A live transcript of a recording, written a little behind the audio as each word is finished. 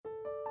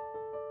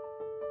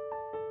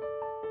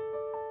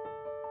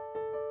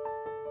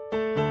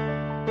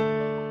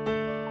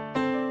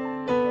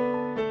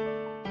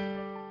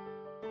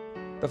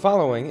The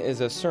following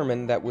is a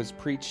sermon that was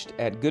preached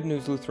at Good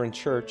News Lutheran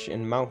Church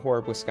in Mount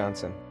Horeb,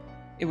 Wisconsin.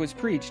 It was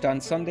preached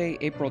on Sunday,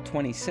 April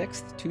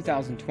 26th,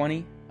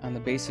 2020, on the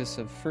basis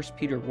of 1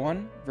 Peter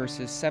 1,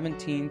 verses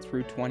 17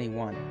 through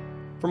 21.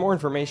 For more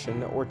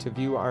information or to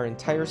view our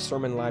entire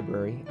sermon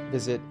library,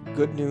 visit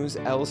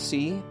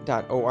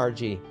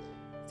goodnewslc.org.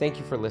 Thank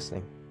you for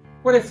listening.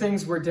 What if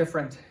things were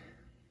different?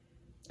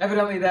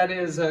 Evidently, that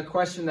is a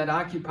question that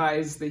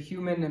occupies the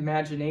human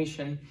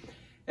imagination,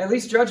 at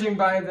least judging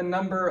by the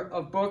number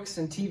of books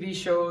and TV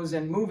shows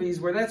and movies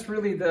where that's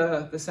really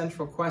the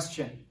central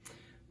question.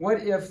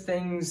 What if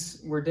things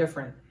were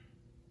different?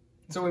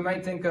 So we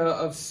might think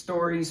of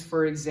stories,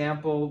 for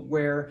example,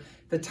 where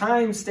the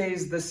time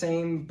stays the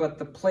same, but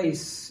the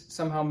place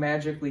somehow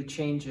magically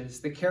changes.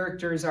 The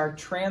characters are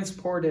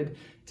transported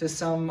to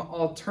some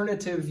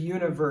alternative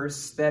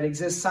universe that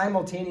exists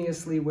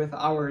simultaneously with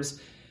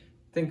ours.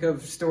 Think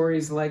of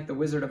stories like The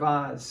Wizard of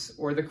Oz,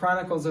 or The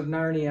Chronicles of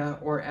Narnia,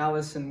 or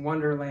Alice in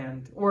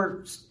Wonderland,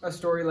 or a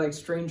story like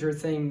Stranger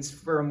Things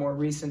for a more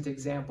recent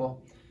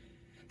example.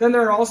 Then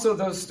there are also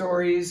those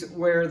stories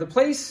where the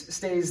place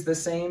stays the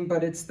same,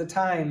 but it's the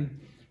time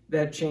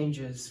that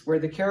changes, where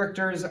the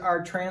characters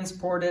are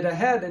transported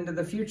ahead into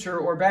the future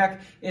or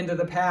back into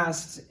the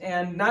past,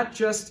 and not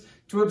just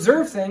to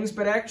observe things,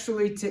 but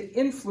actually to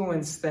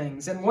influence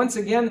things. And once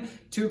again,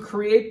 to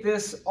create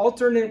this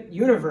alternate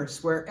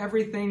universe where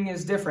everything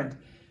is different.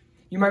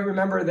 You might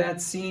remember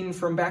that scene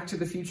from Back to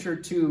the Future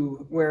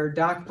 2, where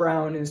Doc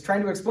Brown is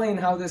trying to explain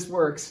how this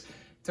works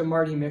to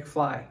Marty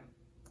McFly.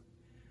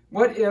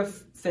 What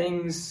if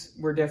things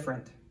were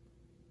different?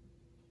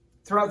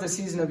 Throughout the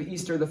season of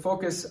Easter, the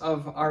focus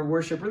of our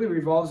worship really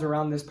revolves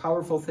around this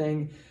powerful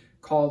thing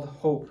called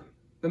hope.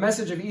 The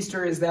message of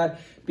Easter is that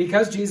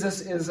because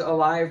Jesus is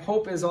alive,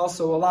 hope is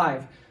also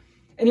alive.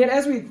 And yet,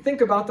 as we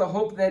think about the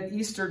hope that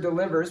Easter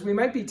delivers, we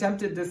might be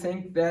tempted to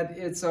think that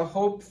it's a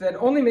hope that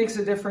only makes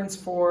a difference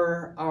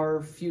for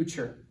our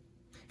future.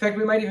 In fact,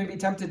 we might even be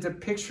tempted to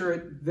picture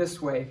it this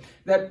way,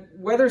 that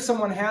whether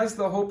someone has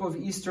the hope of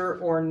Easter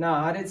or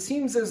not, it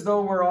seems as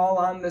though we're all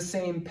on the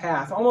same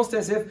path, almost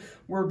as if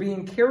we're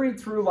being carried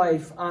through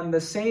life on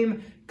the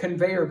same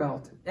conveyor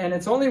belt. And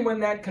it's only when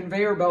that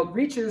conveyor belt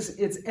reaches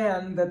its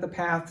end that the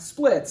path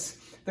splits.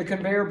 The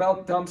conveyor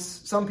belt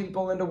dumps some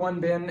people into one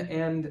bin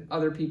and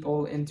other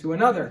people into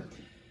another.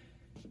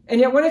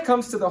 And yet when it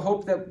comes to the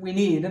hope that we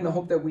need and the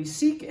hope that we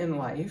seek in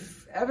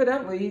life,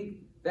 evidently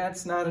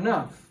that's not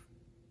enough.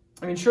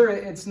 I mean, sure,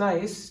 it's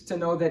nice to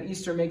know that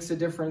Easter makes a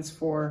difference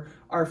for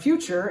our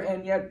future,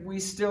 and yet we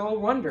still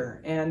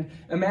wonder and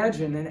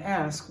imagine and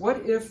ask,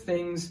 what if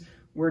things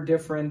were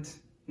different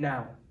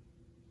now?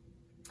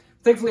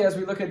 Thankfully, as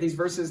we look at these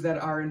verses that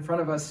are in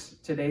front of us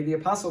today, the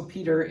Apostle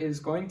Peter is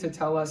going to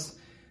tell us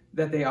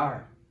that they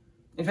are.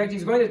 In fact,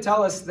 he's going to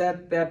tell us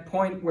that that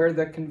point where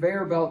the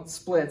conveyor belt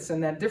splits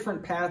and that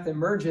different path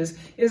emerges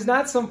is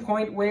not some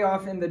point way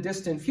off in the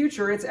distant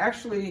future. It's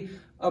actually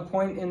a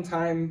point in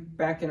time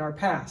back in our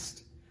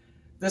past.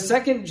 The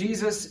second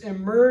Jesus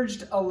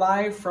emerged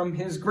alive from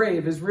his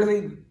grave is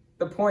really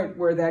the point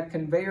where that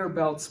conveyor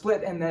belt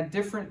split and that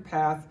different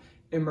path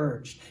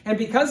emerged. And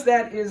because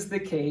that is the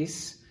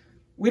case,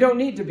 we don't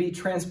need to be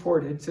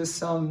transported to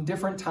some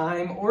different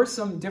time or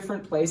some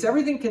different place.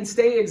 Everything can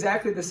stay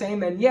exactly the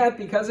same, and yet,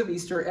 because of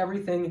Easter,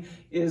 everything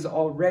is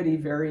already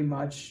very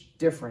much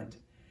different.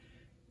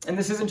 And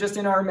this isn't just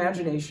in our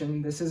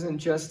imagination. This isn't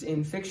just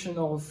in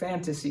fictional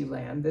fantasy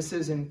land. This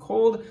is in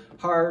cold,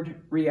 hard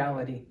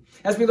reality.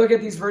 As we look at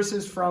these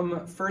verses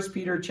from 1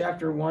 Peter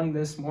chapter 1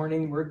 this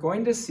morning, we're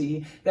going to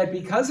see that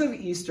because of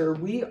Easter,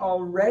 we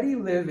already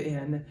live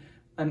in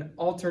an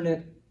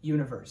alternate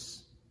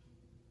universe.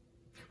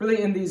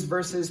 Really, in these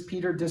verses,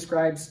 Peter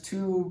describes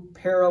two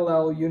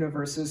parallel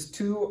universes,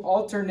 two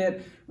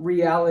alternate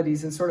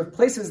realities, and sort of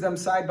places them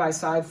side by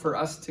side for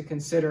us to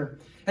consider.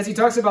 As he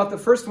talks about the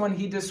first one,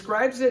 he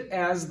describes it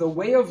as the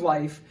way of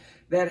life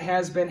that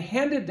has been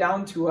handed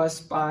down to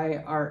us by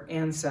our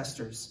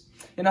ancestors.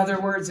 In other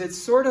words, it's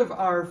sort of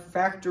our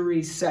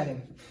factory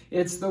setting.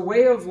 It's the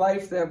way of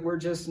life that we're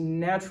just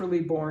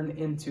naturally born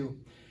into.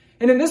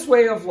 And in this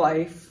way of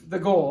life, the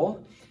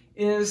goal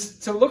is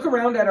to look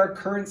around at our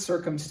current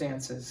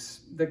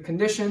circumstances, the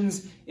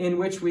conditions in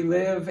which we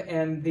live,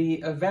 and the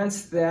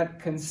events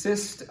that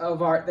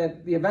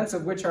the events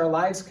of which our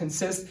lives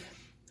consist,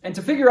 and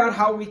to figure out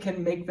how we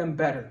can make them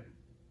better.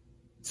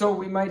 So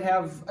we might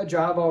have a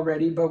job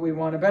already, but we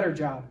want a better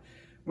job.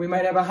 We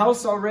might have a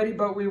house already,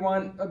 but we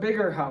want a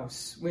bigger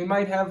house. We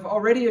might have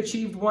already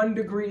achieved one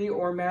degree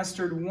or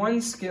mastered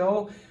one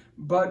skill,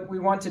 but we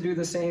want to do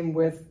the same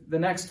with the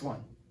next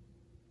one.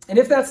 And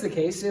if that's the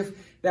case, if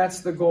that's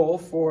the goal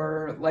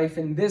for life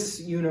in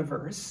this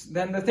universe,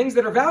 then the things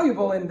that are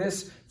valuable in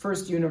this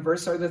first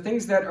universe are the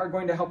things that are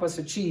going to help us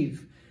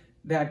achieve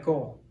that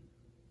goal.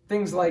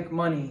 Things like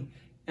money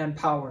and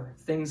power,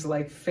 things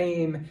like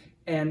fame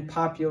and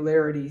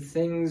popularity,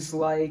 things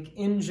like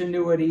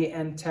ingenuity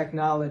and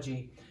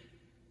technology.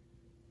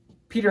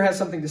 Peter has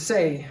something to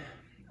say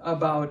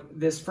about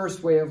this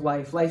first way of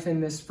life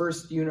in this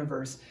first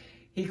universe.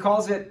 He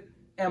calls it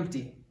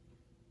empty.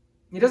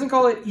 He doesn't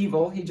call it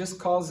evil, he just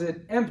calls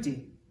it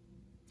empty.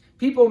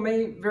 People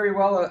may very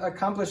well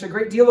accomplish a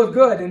great deal of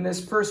good in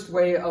this first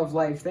way of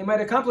life. They might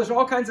accomplish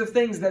all kinds of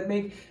things that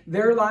make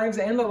their lives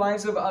and the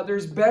lives of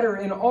others better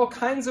in all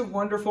kinds of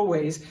wonderful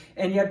ways.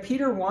 And yet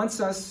Peter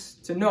wants us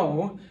to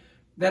know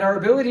that our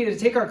ability to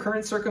take our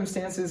current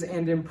circumstances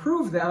and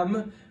improve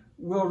them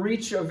will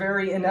reach a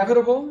very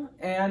inevitable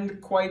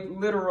and quite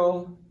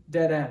literal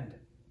dead end.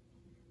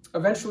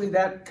 Eventually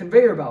that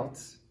conveyor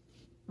belt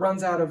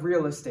runs out of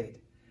real estate.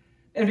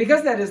 And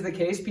because that is the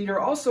case, Peter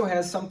also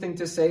has something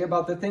to say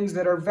about the things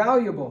that are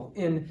valuable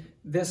in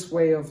this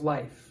way of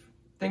life.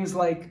 Things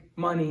like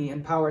money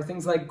and power,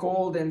 things like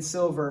gold and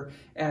silver,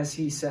 as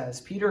he says.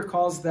 Peter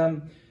calls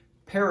them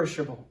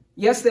perishable.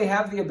 Yes, they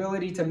have the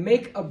ability to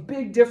make a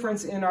big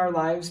difference in our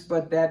lives,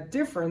 but that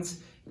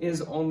difference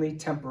is only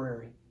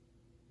temporary.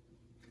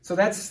 So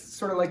that's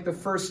sort of like the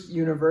first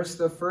universe,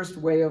 the first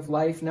way of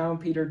life. Now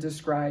Peter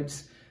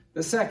describes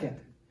the second.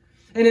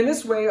 And in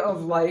this way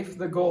of life,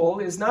 the goal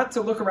is not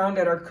to look around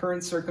at our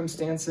current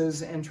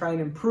circumstances and try and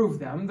improve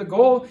them. The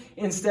goal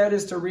instead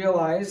is to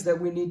realize that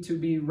we need to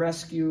be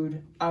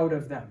rescued out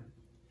of them.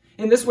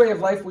 In this way of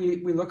life, we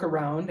look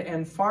around,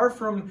 and far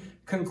from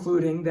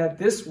concluding that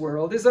this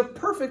world is a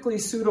perfectly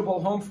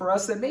suitable home for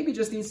us that maybe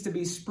just needs to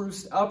be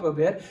spruced up a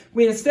bit,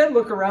 we instead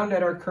look around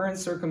at our current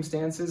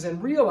circumstances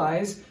and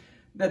realize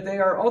that they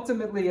are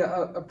ultimately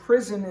a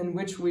prison in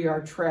which we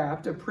are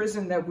trapped, a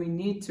prison that we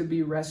need to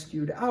be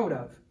rescued out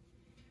of.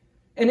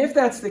 And if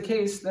that's the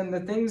case, then the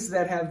things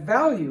that have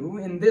value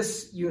in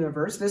this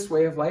universe, this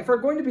way of life, are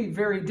going to be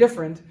very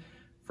different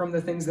from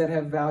the things that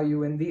have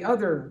value in the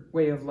other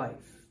way of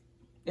life.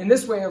 In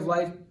this way of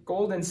life,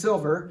 gold and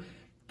silver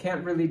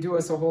can't really do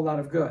us a whole lot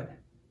of good.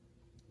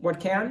 What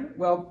can?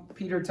 Well,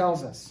 Peter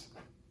tells us.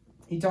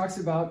 He talks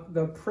about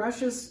the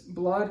precious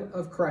blood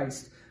of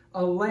Christ,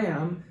 a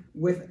lamb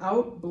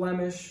without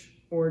blemish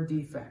or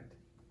defect.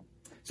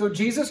 So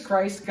Jesus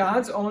Christ,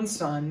 God's own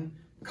Son,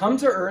 come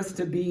to earth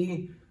to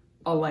be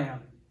a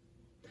lamb,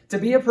 to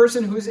be a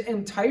person whose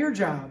entire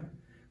job,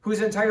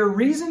 whose entire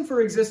reason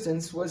for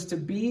existence was to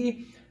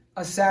be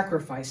a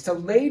sacrifice, to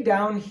lay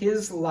down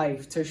his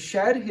life, to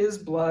shed his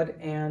blood,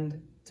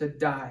 and to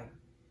die.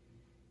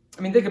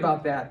 I mean, think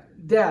about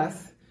that.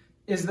 Death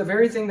is the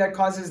very thing that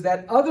causes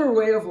that other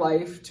way of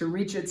life to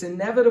reach its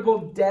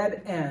inevitable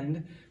dead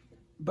end,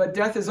 but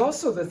death is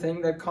also the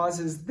thing that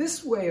causes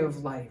this way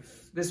of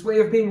life, this way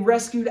of being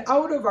rescued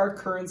out of our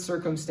current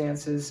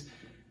circumstances,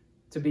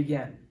 to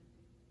begin.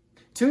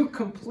 Two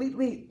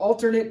completely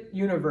alternate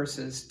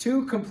universes,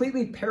 two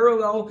completely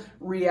parallel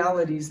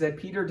realities that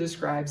Peter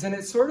describes, and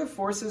it sort of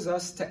forces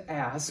us to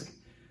ask,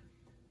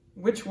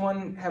 which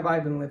one have I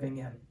been living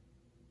in?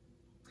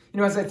 You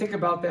know, as I think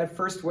about that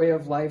first way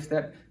of life,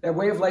 that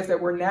way of life that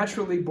we're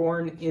naturally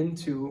born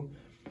into,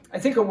 I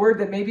think a word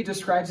that maybe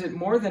describes it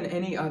more than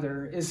any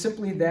other is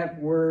simply that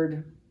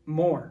word,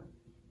 more.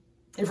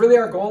 If really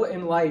our goal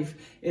in life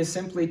is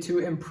simply to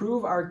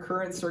improve our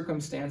current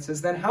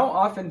circumstances, then how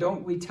often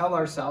don't we tell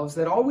ourselves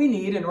that all we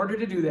need in order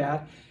to do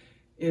that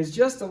is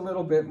just a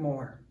little bit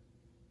more?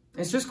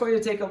 It's just going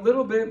to take a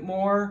little bit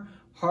more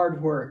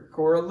hard work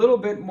or a little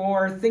bit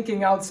more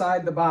thinking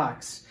outside the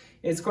box.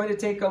 It's going to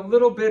take a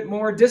little bit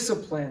more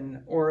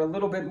discipline or a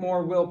little bit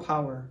more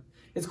willpower.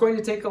 It's going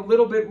to take a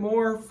little bit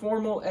more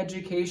formal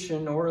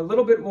education or a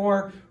little bit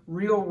more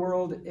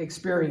real-world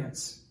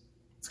experience.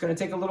 It's going to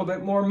take a little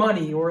bit more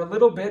money or a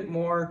little bit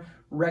more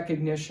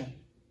recognition.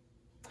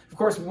 Of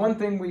course, one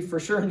thing we for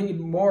sure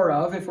need more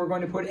of, if we're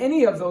going to put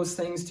any of those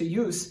things to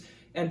use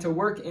and to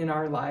work in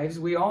our lives,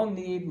 we all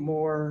need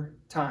more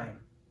time.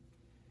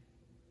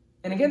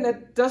 And again,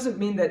 that doesn't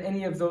mean that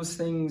any of those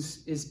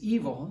things is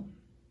evil.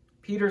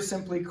 Peter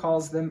simply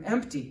calls them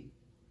empty.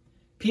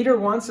 Peter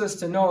wants us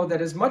to know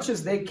that as much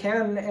as they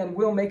can and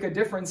will make a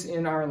difference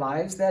in our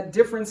lives, that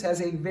difference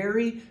has a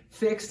very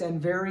fixed and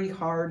very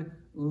hard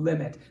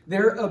limit.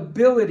 Their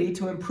ability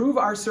to improve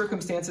our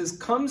circumstances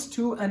comes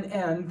to an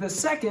end the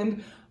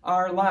second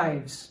our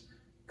lives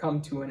come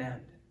to an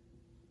end.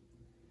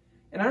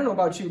 And I don't know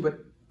about you, but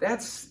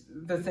that's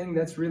the thing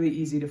that's really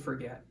easy to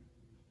forget.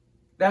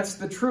 That's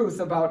the truth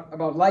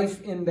about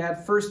life in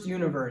that first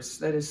universe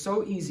that is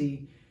so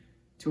easy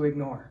to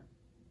ignore.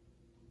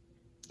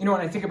 You know,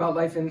 when I think about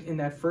life in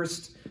that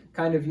first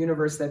kind of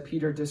universe that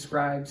Peter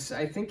describes,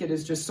 I think it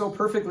is just so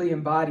perfectly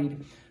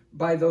embodied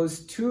by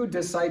those two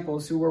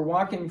disciples who were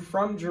walking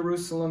from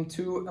Jerusalem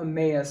to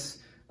Emmaus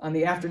on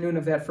the afternoon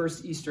of that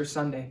first Easter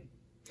Sunday.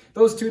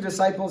 Those two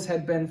disciples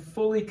had been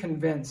fully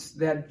convinced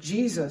that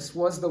Jesus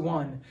was the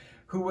one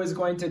who was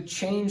going to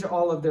change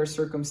all of their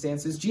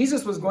circumstances.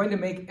 Jesus was going to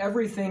make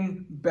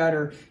everything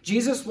better.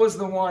 Jesus was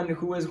the one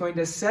who was going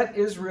to set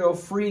Israel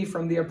free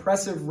from the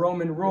oppressive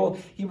Roman rule.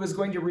 He was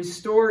going to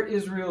restore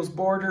Israel's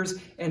borders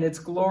and its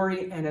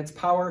glory and its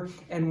power.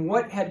 And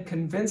what had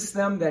convinced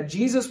them that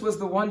Jesus was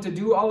the one to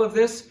do all of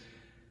this?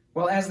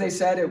 Well, as they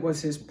said, it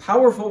was his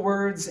powerful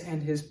words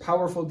and his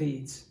powerful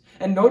deeds.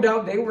 And no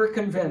doubt they were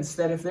convinced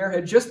that if there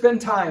had just been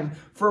time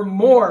for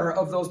more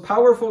of those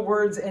powerful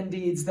words and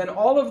deeds, then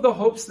all of the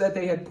hopes that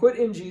they had put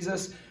in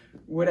Jesus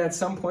would at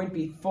some point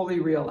be fully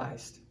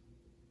realized.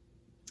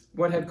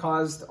 What had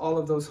caused all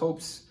of those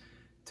hopes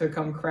to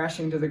come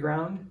crashing to the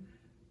ground?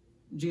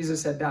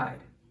 Jesus had died.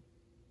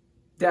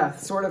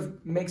 Death sort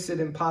of makes it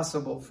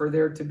impossible for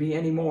there to be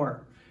any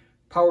more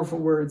powerful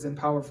words and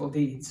powerful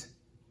deeds.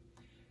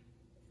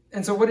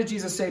 And so what did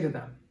Jesus say to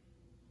them?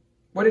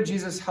 What did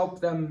Jesus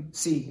help them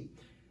see?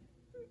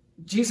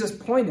 Jesus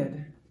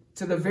pointed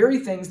to the very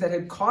things that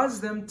had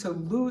caused them to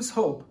lose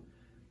hope.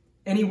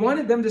 And he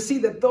wanted them to see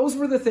that those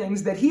were the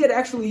things that he had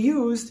actually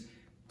used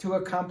to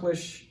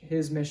accomplish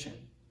his mission.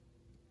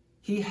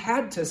 He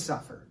had to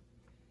suffer.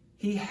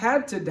 He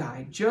had to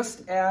die,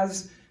 just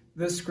as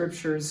the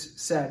scriptures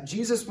said.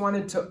 Jesus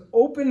wanted to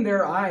open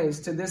their eyes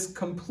to this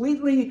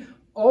completely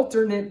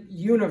alternate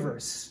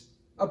universe,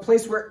 a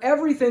place where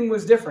everything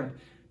was different.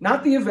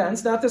 Not the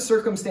events, not the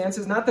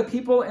circumstances, not the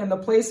people and the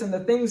place and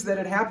the things that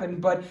had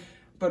happened, but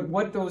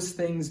what those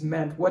things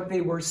meant, what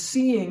they were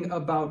seeing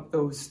about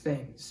those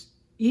things.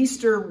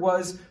 Easter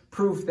was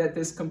proof that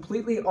this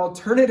completely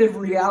alternative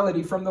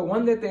reality from the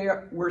one that they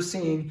were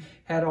seeing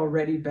had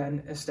already been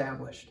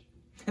established.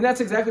 And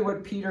that's exactly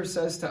what Peter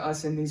says to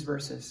us in these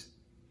verses.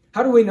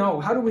 How do we know?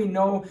 How do we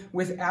know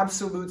with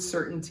absolute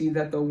certainty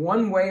that the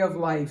one way of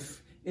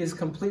life is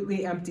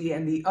completely empty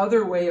and the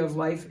other way of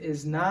life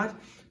is not?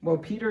 Well,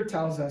 Peter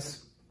tells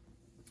us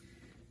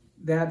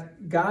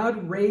that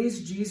God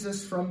raised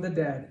Jesus from the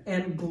dead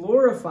and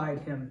glorified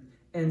him,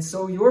 and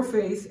so your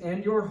faith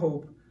and your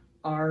hope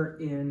are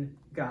in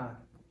God.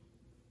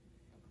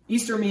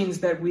 Easter means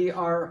that we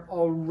are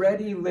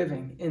already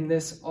living in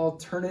this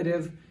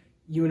alternative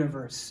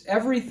universe.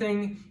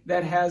 Everything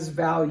that has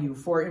value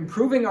for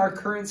improving our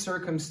current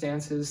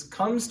circumstances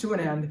comes to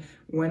an end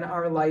when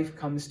our life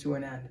comes to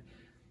an end.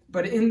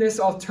 But in this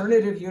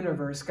alternative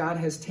universe, God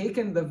has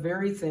taken the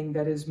very thing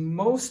that is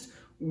most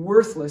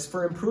worthless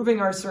for improving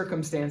our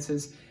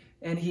circumstances,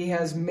 and he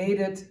has made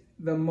it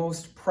the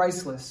most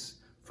priceless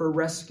for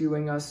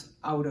rescuing us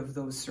out of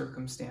those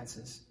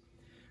circumstances.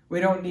 We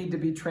don't need to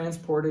be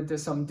transported to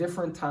some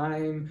different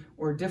time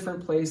or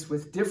different place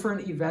with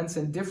different events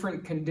and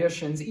different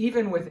conditions.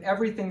 Even with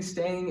everything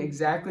staying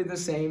exactly the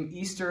same,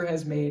 Easter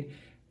has made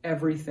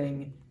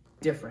everything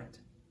different.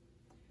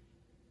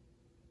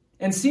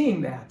 And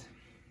seeing that,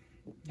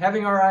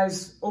 having our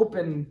eyes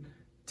open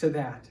to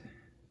that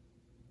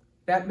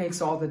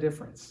makes all the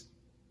difference.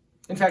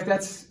 In fact,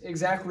 that's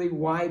exactly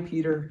why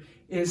Peter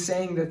is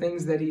saying the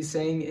things that he's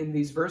saying in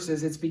these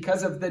verses. It's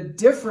because of the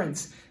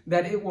difference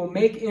that it will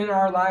make in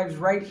our lives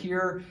right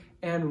here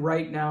and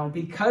right now.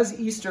 Because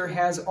Easter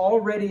has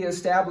already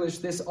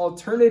established this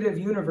alternative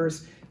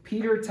universe,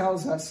 Peter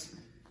tells us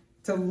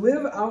to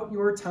live out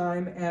your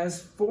time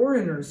as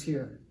foreigners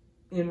here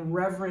in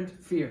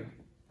reverent fear.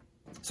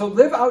 So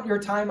live out your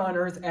time on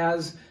earth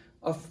as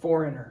a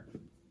foreigner.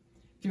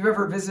 If you've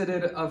ever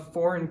visited a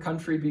foreign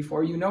country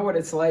before, you know what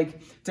it's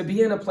like to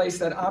be in a place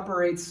that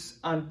operates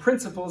on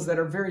principles that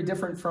are very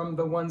different from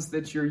the ones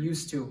that you're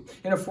used to.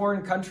 In a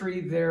foreign country,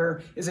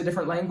 there is a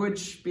different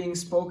language being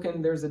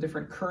spoken. There's a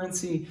different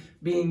currency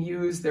being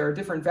used. There are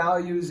different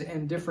values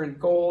and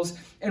different goals.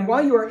 And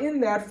while you are in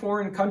that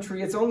foreign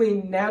country, it's only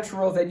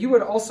natural that you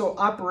would also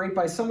operate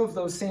by some of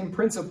those same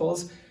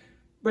principles.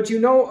 But you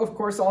know, of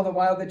course, all the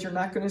while that you're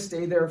not going to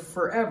stay there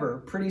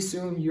forever. Pretty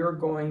soon you're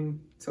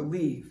going to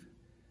leave.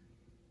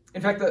 In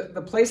fact,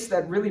 the place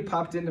that really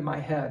popped into my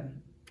head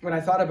when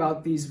I thought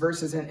about these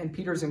verses and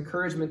Peter's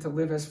encouragement to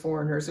live as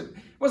foreigners, it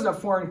wasn't a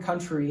foreign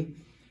country.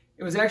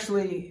 It was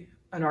actually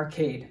an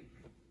arcade.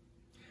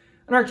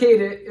 An arcade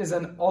is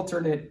an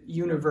alternate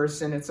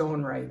universe in its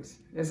own right,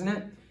 isn't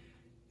it?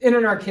 In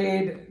an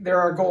arcade, there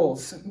are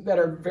goals that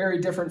are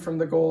very different from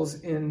the goals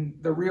in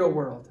the real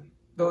world.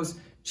 Those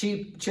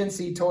cheap,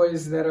 chintzy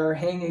toys that are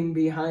hanging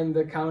behind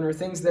the counter,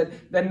 things that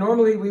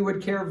normally we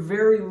would care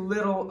very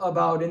little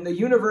about. In the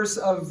universe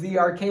of the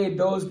arcade,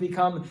 those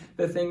become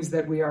the things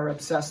that we are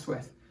obsessed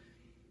with.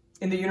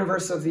 In the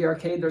universe of the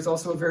arcade, there's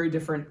also a very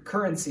different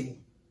currency.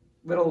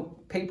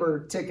 Little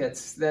paper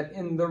tickets that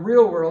in the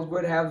real world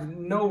would have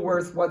no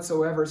worth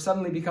whatsoever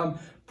suddenly become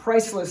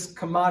priceless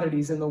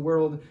commodities in the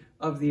world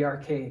of the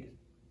arcade.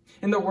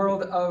 In the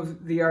world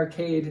of the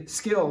arcade,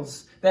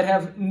 skills that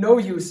have no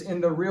use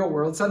in the real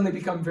world suddenly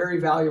become very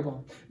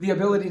valuable. The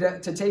ability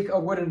to take a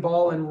wooden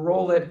ball and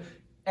roll it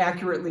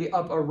accurately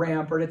up a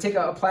ramp, or to take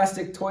a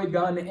plastic toy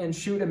gun and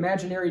shoot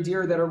imaginary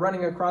deer that are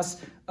running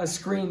across a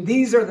screen.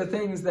 These are the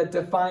things that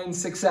define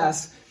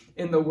success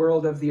in the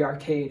world of the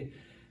arcade.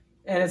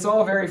 And it's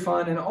all very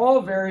fun and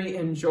all very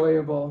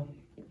enjoyable,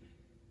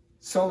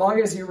 so long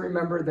as you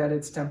remember that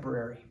it's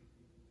temporary.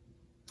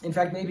 In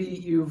fact, maybe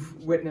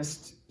you've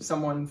witnessed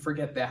someone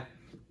forget that.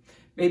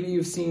 Maybe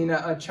you've seen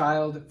a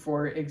child,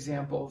 for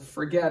example,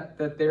 forget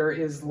that there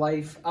is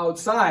life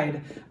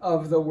outside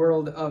of the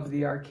world of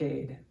the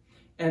arcade.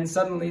 And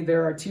suddenly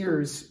there are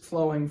tears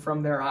flowing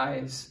from their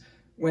eyes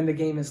when the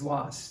game is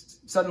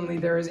lost. Suddenly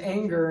there is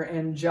anger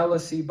and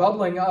jealousy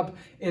bubbling up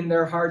in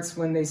their hearts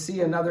when they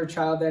see another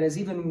child that has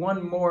even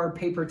one more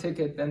paper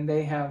ticket than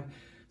they have.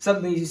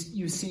 Suddenly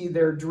you see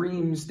their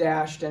dreams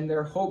dashed and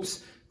their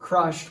hopes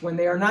crushed, when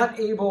they are not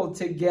able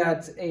to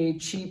get a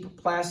cheap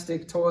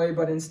plastic toy,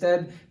 but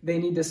instead they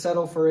need to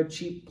settle for a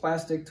cheap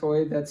plastic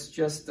toy that's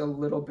just a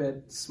little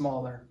bit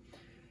smaller.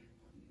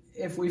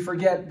 If we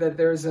forget that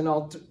there's an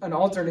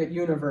alternate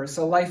universe,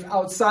 a life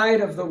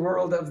outside of the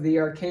world of the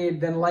arcade,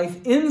 then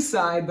life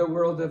inside the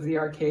world of the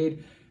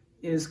arcade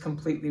is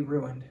completely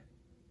ruined.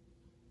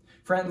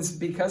 Friends,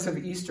 because of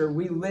Easter,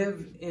 we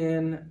live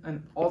in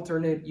an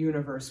alternate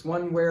universe,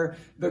 one where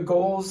the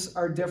goals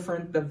are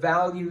different, the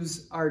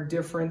values are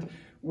different,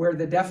 where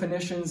the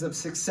definitions of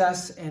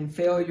success and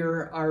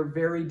failure are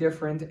very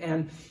different.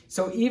 And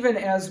so even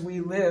as we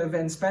live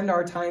and spend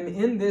our time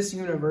in this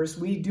universe,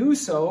 we do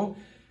so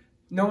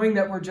knowing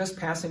that we're just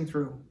passing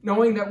through,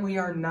 knowing that we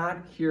are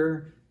not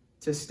here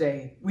to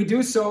stay. We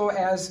do so,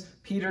 as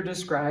Peter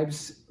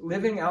describes,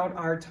 living out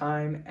our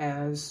time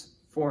as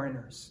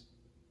foreigners.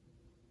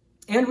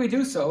 And we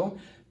do so,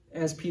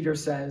 as Peter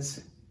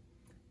says,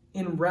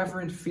 in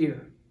reverent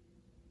fear.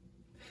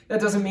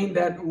 That doesn't mean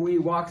that we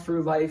walk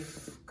through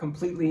life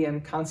completely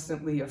and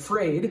constantly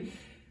afraid.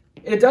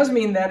 It does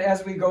mean that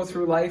as we go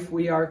through life,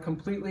 we are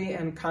completely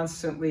and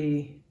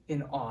constantly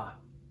in awe.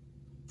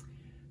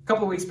 A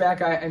couple weeks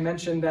back, I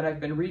mentioned that I've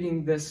been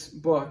reading this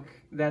book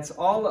that's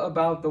all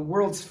about the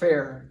World's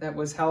Fair that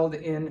was held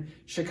in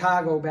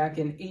Chicago back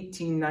in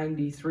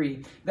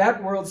 1893.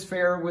 That World's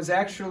Fair was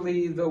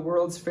actually the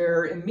World's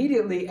Fair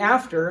immediately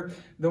after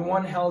the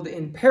one held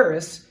in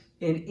Paris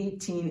in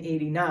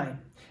 1889.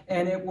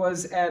 And it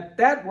was at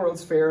that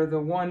World's Fair, the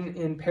one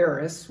in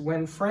Paris,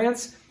 when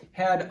France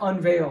had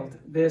unveiled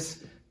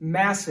this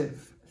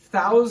massive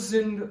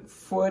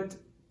 1,000-foot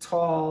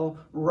tall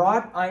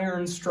wrought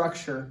iron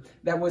structure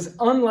that was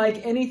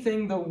unlike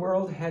anything the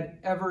world had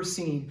ever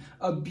seen.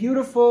 A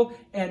beautiful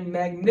and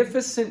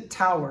magnificent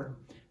tower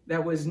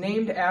that was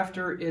named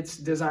after its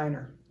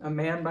designer, a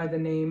man by the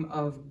name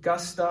of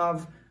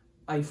Gustav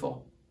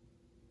Eiffel.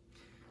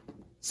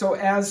 So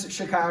as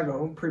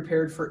Chicago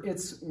prepared for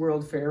its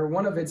World Fair,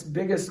 one of its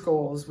biggest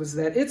goals was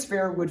that its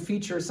fair would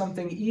feature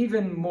something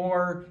even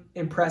more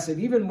impressive,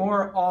 even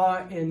more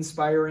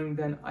awe-inspiring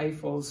than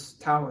Eiffel's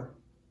tower.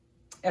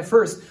 At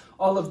first,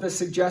 all of the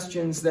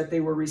suggestions that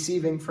they were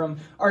receiving from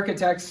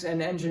architects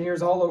and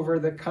engineers all over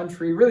the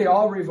country really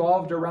all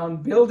revolved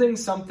around building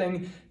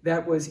something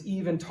that was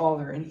even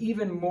taller and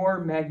even more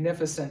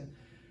magnificent.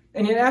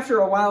 And yet after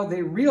a while,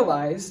 they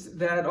realized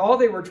that all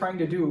they were trying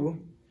to do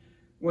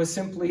was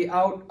simply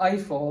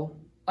out-Eiffel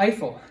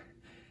Eiffel.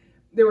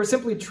 They were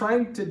simply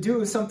trying to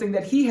do something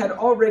that he had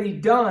already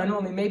done,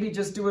 only maybe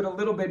just do it a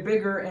little bit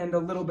bigger and a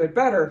little bit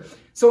better.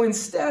 So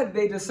instead,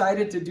 they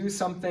decided to do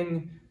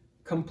something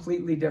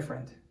completely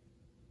different.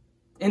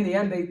 In the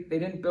end, they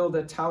didn't build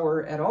a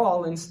tower at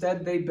all.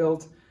 Instead, they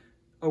built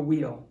a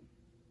wheel,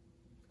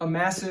 a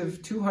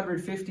massive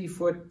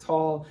 250-foot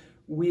tall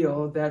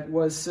wheel that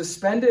was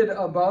suspended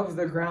above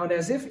the ground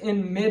as if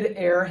in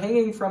midair,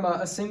 hanging from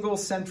a single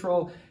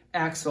central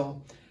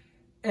axle.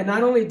 And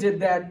not only did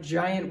that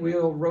giant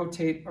wheel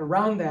rotate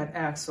around that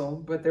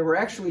axle, but there were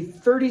actually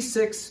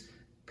 36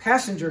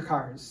 passenger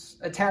cars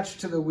attached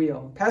to the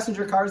wheel.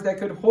 Passenger cars that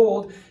could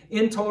hold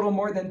in total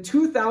more than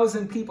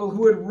 2,000 people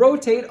who would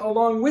rotate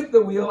along with the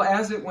wheel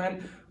as it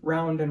went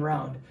round and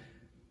round.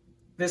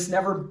 This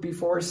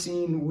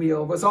never-before-seen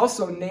wheel was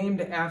also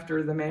named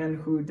after the man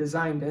who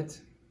designed it,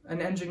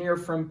 an engineer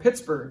from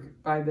Pittsburgh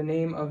by the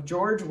name of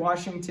George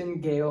Washington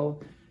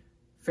Gale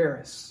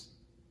Ferris.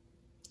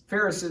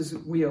 Ferris's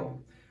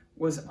wheel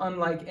was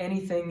unlike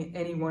anything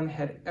anyone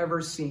had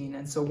ever seen.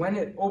 And so when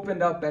it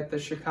opened up at the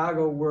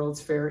Chicago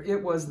World's Fair,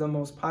 it was the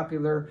most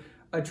popular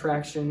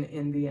attraction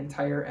in the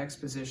entire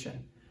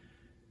exposition.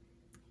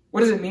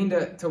 What does it mean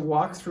to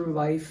walk through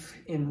life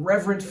in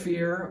reverent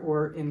fear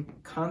or in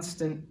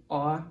constant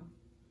awe?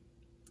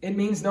 It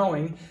means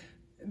knowing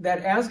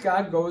that as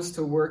God goes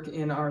to work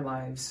in our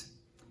lives,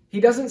 he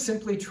doesn't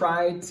simply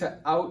try to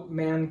out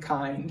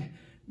mankind.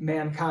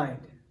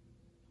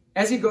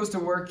 As he goes to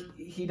work,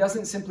 he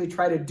doesn't simply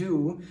try to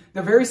do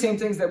the very same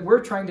things that we're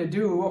trying to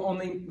do,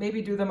 only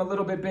maybe do them a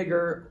little bit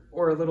bigger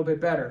or a little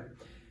bit better.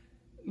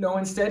 No,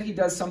 instead he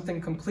does something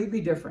completely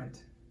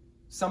different,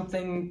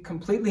 something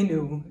completely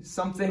new,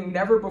 something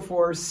never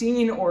before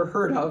seen or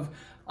heard of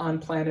on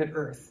planet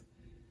Earth.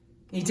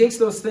 He takes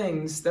those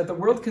things that the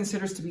world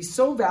considers to be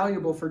so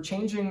valuable for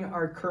changing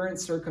our current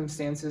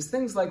circumstances,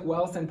 things like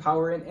wealth and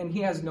power, and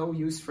he has no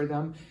use for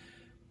them.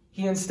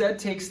 He instead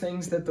takes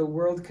things that the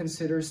world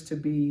considers to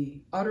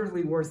be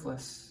utterly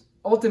worthless,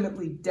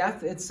 ultimately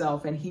death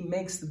itself, and he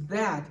makes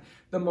that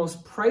the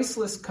most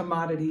priceless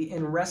commodity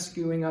in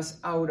rescuing us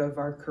out of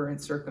our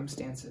current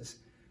circumstances.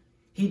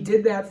 He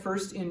did that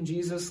first in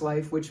Jesus'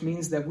 life, which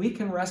means that we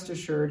can rest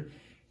assured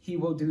he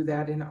will do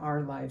that in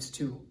our lives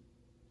too.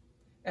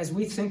 As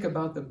we think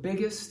about the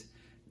biggest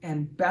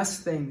and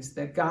best things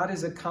that God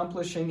is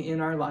accomplishing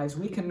in our lives,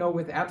 we can know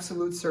with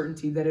absolute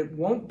certainty that it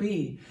won't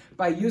be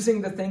by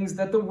using the things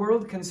that the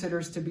world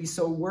considers to be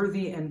so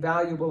worthy and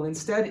valuable.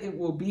 Instead, it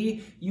will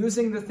be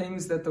using the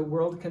things that the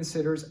world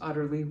considers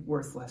utterly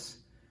worthless.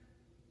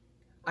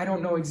 I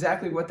don't know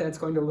exactly what that's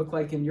going to look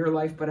like in your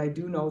life, but I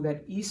do know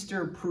that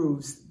Easter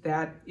proves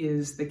that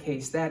is the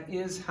case. That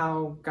is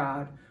how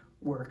God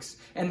works.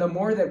 And the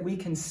more that we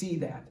can see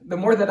that, the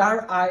more that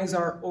our eyes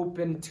are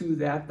open to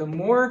that, the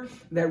more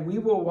that we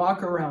will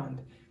walk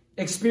around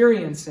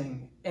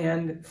experiencing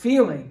and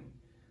feeling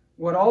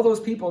what all those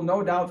people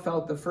no doubt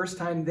felt the first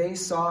time they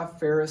saw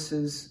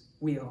Ferris's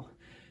wheel.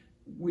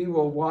 We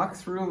will walk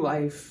through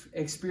life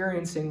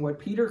experiencing what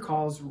Peter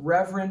calls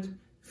reverent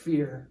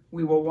fear.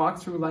 We will walk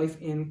through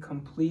life in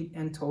complete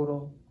and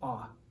total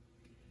awe.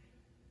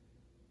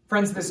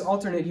 Friends, this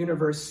alternate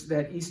universe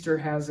that Easter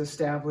has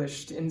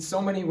established in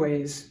so many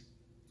ways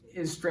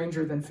is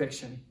stranger than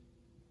fiction.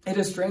 It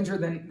is stranger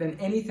than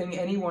anything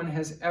anyone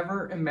has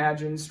ever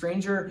imagined,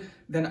 stranger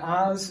than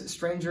Oz,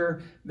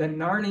 stranger than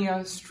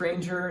Narnia,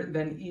 stranger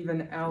than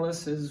even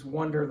Alice's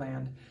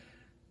Wonderland.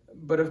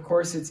 But of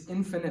course, it's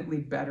infinitely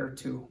better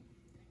too.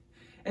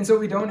 And so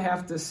we don't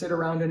have to sit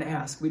around and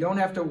ask. We don't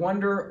have to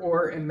wonder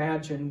or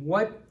imagine,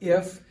 what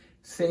if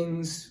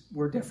things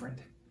were different?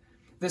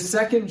 The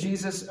second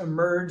Jesus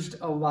emerged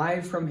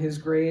alive from his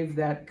grave,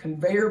 that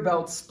conveyor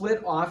belt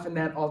split off and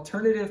that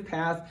alternative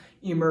path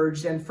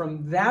emerged. And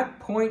from that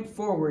point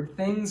forward,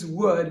 things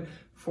would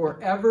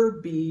forever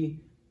be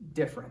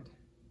different.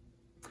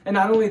 And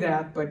not only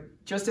that, but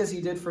just as he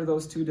did for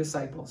those two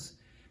disciples,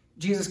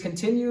 Jesus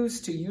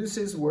continues to use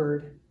his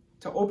word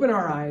to open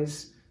our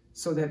eyes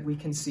so that we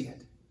can see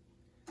it.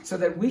 So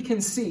that we can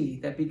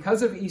see that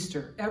because of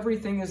Easter,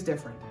 everything is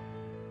different.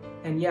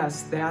 And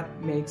yes,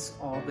 that makes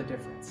all the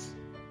difference.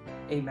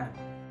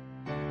 Amen.